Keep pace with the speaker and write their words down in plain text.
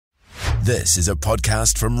This is a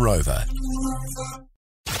podcast from Rover.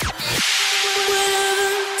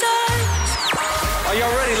 Are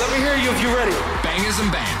y'all ready? Let me hear you if you're ready. Bangers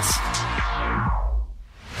and bands.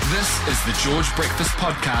 This is the George Breakfast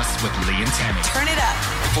Podcast with Lee and Tammy. Turn it up.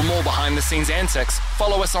 For more behind the scenes antics,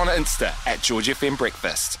 follow us on Insta at George FM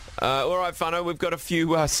Breakfast. All right, whanau, we've got a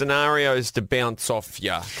few scenarios to bounce off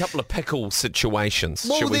you. A couple of pickle situations,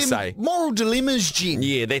 shall we say. Moral dilemmas, Jen.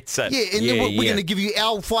 Yeah, that's it. Yeah, and then we're going to give you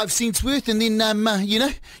our 5 cents worth, and then,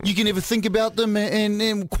 you can ever think about them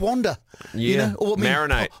and quander. Yeah,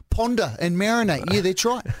 marinate. Ponder and marinate. Yeah, that's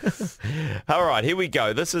right. All right, here we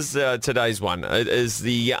go. This is today's one. It is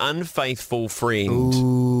the unfaithful friend.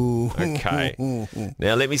 Ooh. Okay.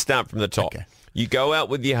 Now, let me start from the top. Okay. You go out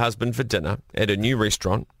with your husband for dinner at a new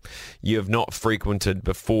restaurant you have not frequented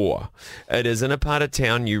before. It is in a part of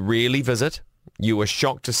town you rarely visit. You are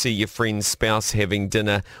shocked to see your friend's spouse having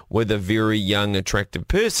dinner with a very young, attractive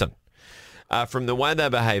person. From the way they're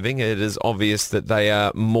behaving, it is obvious that they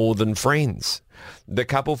are more than friends. The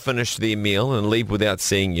couple finish their meal and leave without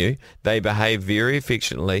seeing you. They behave very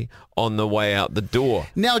affectionately on the way out the door.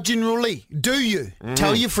 Now, General Lee, do you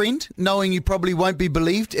tell your friend, knowing you probably won't be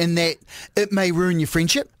believed and that it may ruin your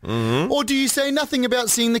friendship? Mm-hmm. Or do you say nothing about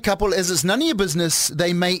seeing the couple as it's none of your business?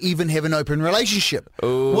 They may even have an open relationship.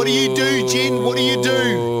 Ooh. What do you do, Jen? What do you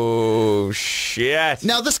do? Oh, shit.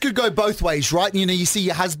 Now, this could go both ways, right? You see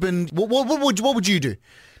your husband. What would you do?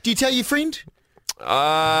 Do you tell your friend?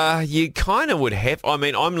 You kind of would have. I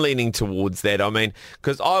mean, I'm leaning towards that. I mean,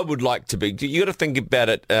 because I would like to be. You got to think about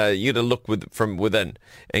it. You got to look from within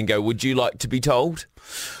and go, would you like to be told?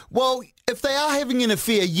 Well, if they are having an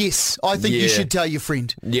affair, yes, I think you should tell your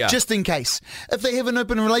friend. Yeah. Just in case. If they have an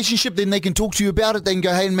open relationship, then they can talk to you about it. They can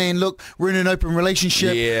go, hey, man, look, we're in an open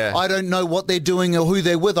relationship. Yeah. I don't know what they're doing or who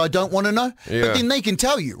they're with. I don't want to know. Yeah. But then they can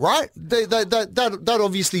tell you, right? They'll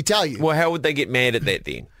obviously tell you. Well, how would they get mad at that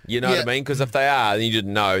then? You know what I mean? Because if they are, and you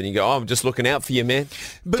didn't know, and you go, oh, I'm just looking out for you, man.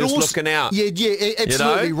 But just also, looking out. Yeah,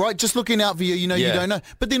 absolutely, You know? right? Just looking out for you, you don't know.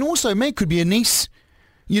 But then also, man, could be a niece.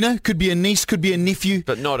 Could be a niece, could be a nephew,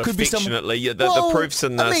 but not could affectionately. Be the proof's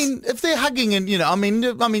in this. I mean, if they're hugging and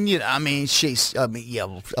she's. I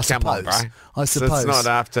suppose. Come on, bro. I suppose it's not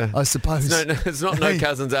after. I suppose it's not no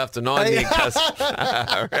cousins after 9. Here,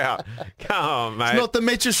 come on, mate. It's not the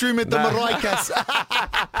mattress room at the Maraikas.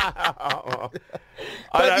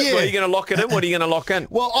 What are you going to lock it in? What are you going to lock in?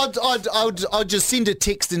 Well, I'd just send a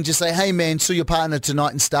text and just say, hey man, saw your partner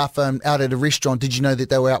tonight and stuff out at a restaurant. Did you know that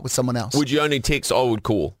they were out with someone else? Would you only text? I would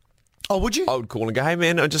call. Oh, would you? I would call and go, hey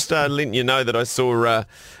man, I just letting you know that I saw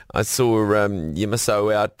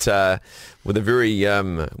Yamaso out with a very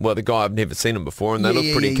the guy, I've never seen him before, and they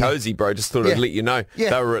look pretty cozy, bro. Just thought I'd let you know they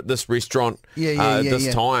were at this restaurant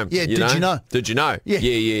this time. Yeah, did you know? Did you know?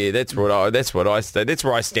 Yeah. That's what I say. That's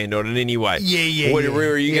where I stand on it anyway.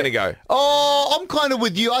 Where are you going to go? Oh, I'm kind of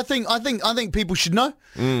with you. I think people should know.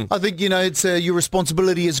 I think it's your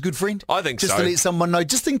responsibility as a good friend. I think just so. to let someone know,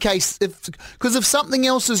 just in case, because if something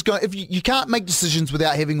else is going, if you can't make decisions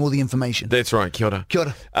without having all the information. That's right. Kia ora. Kia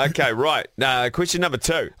ora. Okay, right. Question number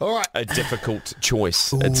 2. All right. A difficult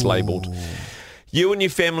choice. It's labelled. You and your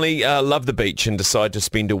family love the beach and decide to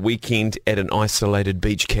spend a weekend at an isolated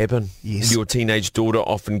beach cabin. Yes. Your teenage daughter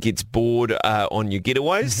often gets bored on your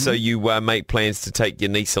getaways, so you make plans to take your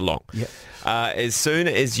niece along. Yep. As soon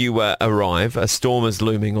as you arrive, a storm is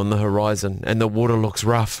looming on the horizon and the water looks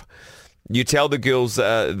rough. You tell the girls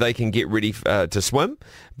they can get ready to swim,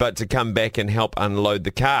 but to come back and help unload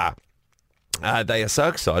the car. They are so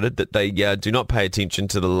excited that they do not pay attention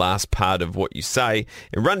to the last part of what you say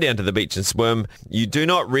and run down to the beach and swim. You do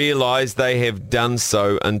not realise they have done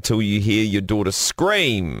so until you hear your daughter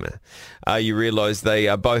scream. You realise they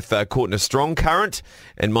are both caught in a strong current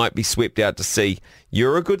and might be swept out to sea.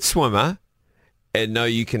 You're a good swimmer and know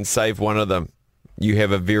you can save one of them. You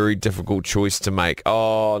have a very difficult choice to make.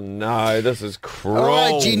 Oh, no, this is cruel. All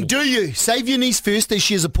right, Jen, do you? Save your niece first, as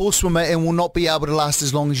she is a poor swimmer and will not be able to last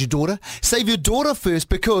as long as your daughter. Save your daughter first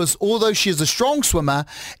because although she is a strong swimmer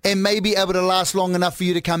and may be able to last long enough for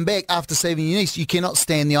you to come back after saving your niece, you cannot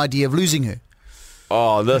stand the idea of losing her.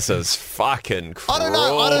 Oh, this is fucking cruel. I don't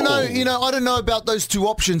know. I don't know about those two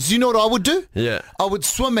options. You know what I would do? Yeah. I would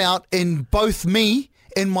swim out and both me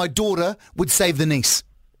and my daughter would save the niece.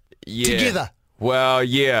 Yeah. Together. Well,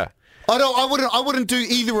 yeah. I wouldn't do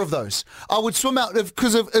either of those. I would swim out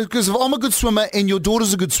because if I'm a good swimmer and your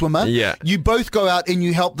daughter's a good swimmer, you both go out and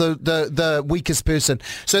you help the weakest person.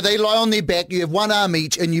 So they lie on their back, you have one arm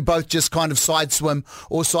each, and you both just kind of side swim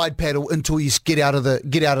or side paddle until you get out of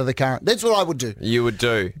the current. That's what I would do. You would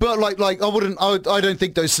do. But like I don't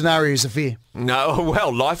think those scenarios are fair. No,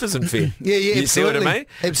 well, life isn't fair. Yeah, You absolutely. see what I mean?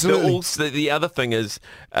 Absolutely. The other thing is,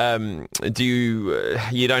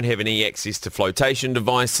 you don't have any access to flotation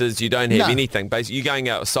devices. You don't have anything. Basically, you're going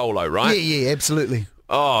out solo, right? Yeah, absolutely.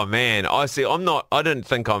 Oh man, I didn't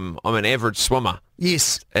think I'm an average swimmer.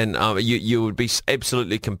 Yes. And you would be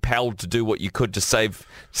absolutely compelled to do what you could to save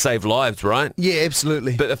lives, right? Yeah,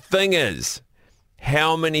 absolutely. But the thing is,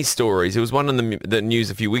 how many stories? It was one in the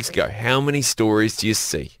news a few weeks ago. How many stories do you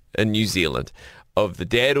see in New Zealand of the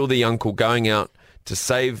dad or the uncle going out to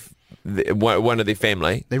save one of their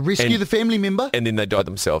family? They rescue the family member and then they die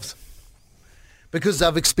themselves because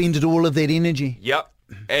they've expended all of that energy. Yep.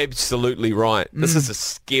 Absolutely right. This is a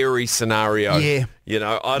scary scenario. Yeah. You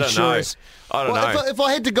know, I don't Sure know. is. I don't know. If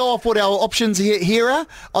I had to go off what our options here are,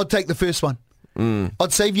 I'd take the first one.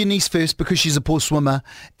 I'd save your niece first because she's a poor swimmer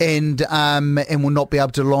and will not be able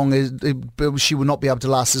to she will not be able to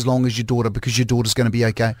last as long as your daughter because your daughter's going to be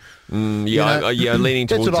okay. Leaning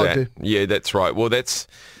towards that's what that. I'd do. Yeah, that's right. Well, that's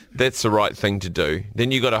the right thing to do. Then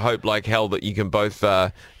you got to hope like hell that you can both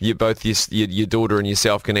your daughter and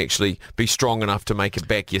yourself can actually be strong enough to make it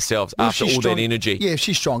back yourselves after all that energy. Yeah, if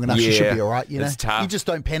she's strong enough, she should be all right. You know, it's tough. You just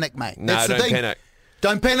don't panic, mate. No, That's the don't thing. panic.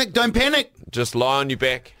 Don't panic. Don't panic. Just lie on your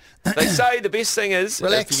back. They say the best thing is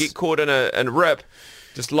Relax. if you get caught in a rip,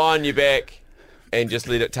 just lie on your back and just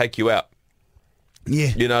let it take you out. Yeah.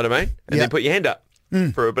 You know what I mean? And then put your hand up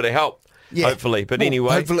for a bit of help. Yeah. Hopefully. But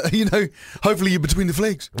anyway. Hopefully you're between the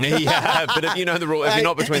flags. Yeah, but if you know the rule, if you're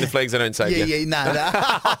not between the flags, I don't save you. Yeah, no.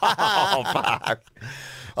 Oh, fuck.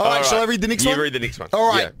 All right, shall I read the next one? You read the next one. All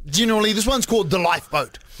right. Yeah. Generally, this one's called the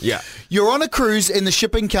lifeboat. Yeah. You're on a cruise and the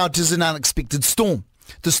ship encounters an unexpected storm.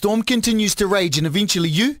 The storm continues to rage and eventually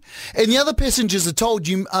you and the other passengers are told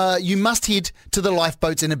you must head to the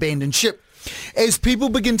lifeboat's an abandoned ship. As people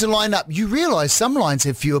begin to line up, you realise some lines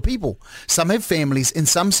have fewer people, some have families and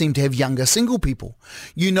some seem to have younger single people.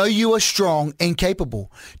 You know you are strong and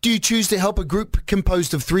capable. Do you choose to help a group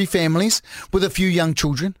composed of 3 families with a few young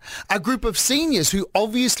children, a group of seniors who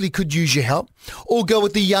obviously could use your help, or go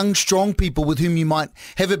with the young, strong people with whom you might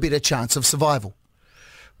have a better chance of survival?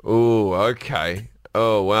 Oh, okay.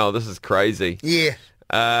 Oh, wow, this is crazy. Yeah.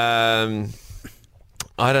 I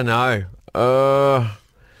don't know.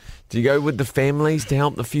 Do you go with the families to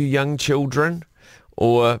help the few young children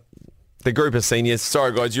or the group of seniors?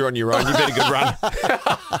 Sorry, guys, you're on your own. You've had a good run.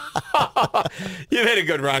 You've had a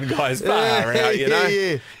good run, guys. Far out, you know?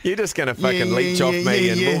 Yeah. You're just going to fucking leech off me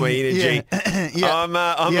and all my energy.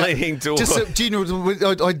 I'm leaning towards... Just,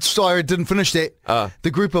 General, sorry, I didn't finish that. The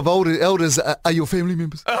group of elders are your family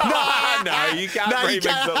members. No, you can't remix it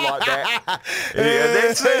like that. Yeah,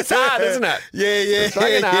 that's hard, isn't it? It's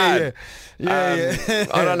fucking hard.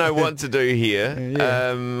 I don't know what to do here.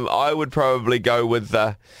 I would probably go with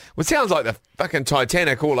well, it sounds like the fucking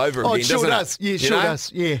Titanic all over again, Oh, it sure doesn't does. it? Yeah, sure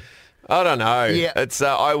does. Yeah. I don't know. Yeah. It's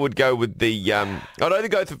I would go with the I'd either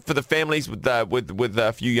go for the families with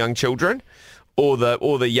a few young children, or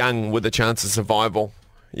the young with a chance of survival.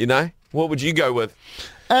 You know, what would you go with?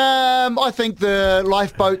 I think the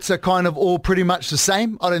lifeboats are kind of all pretty much the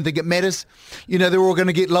same. I don't think it matters. You know, they're all going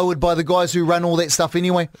to get lowered by the guys who run all that stuff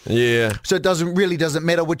anyway. Yeah. So it doesn't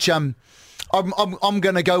matter which. I'm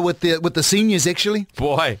going to go with the seniors actually.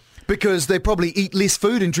 Why? Because they probably eat less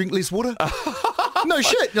food and drink less water. No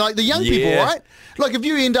shit, like the young people, right? Like if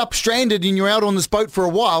you end up stranded and you're out on this boat for a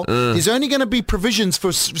while, there's only going to be provisions for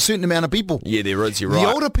a certain amount of people. Yeah, there is. You're right.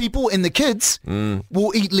 The older people and the kids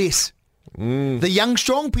will eat less. The young,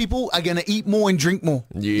 strong people are going to eat more and drink more.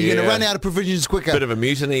 Yeah. You're going to run out of provisions quicker. Bit of a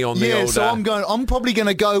mutiny on the old... so I'm probably going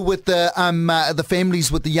to go with the families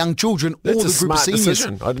with the young children or the group of seniors.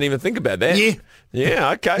 Decision. I didn't even think about that. Yeah.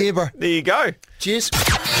 Yeah, okay. Yeah, bro. There you go. Cheers.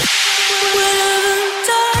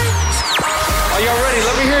 Are y'all ready?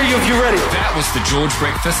 Let me hear you if you're ready. That was the George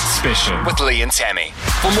Breakfast Special with Lee and Tammy.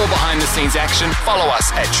 For more behind-the-scenes action, follow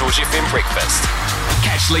us at George FM Breakfast.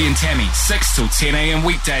 Catch Lee and Tammy 6 till 10 a.m.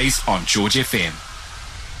 weekdays on George FM.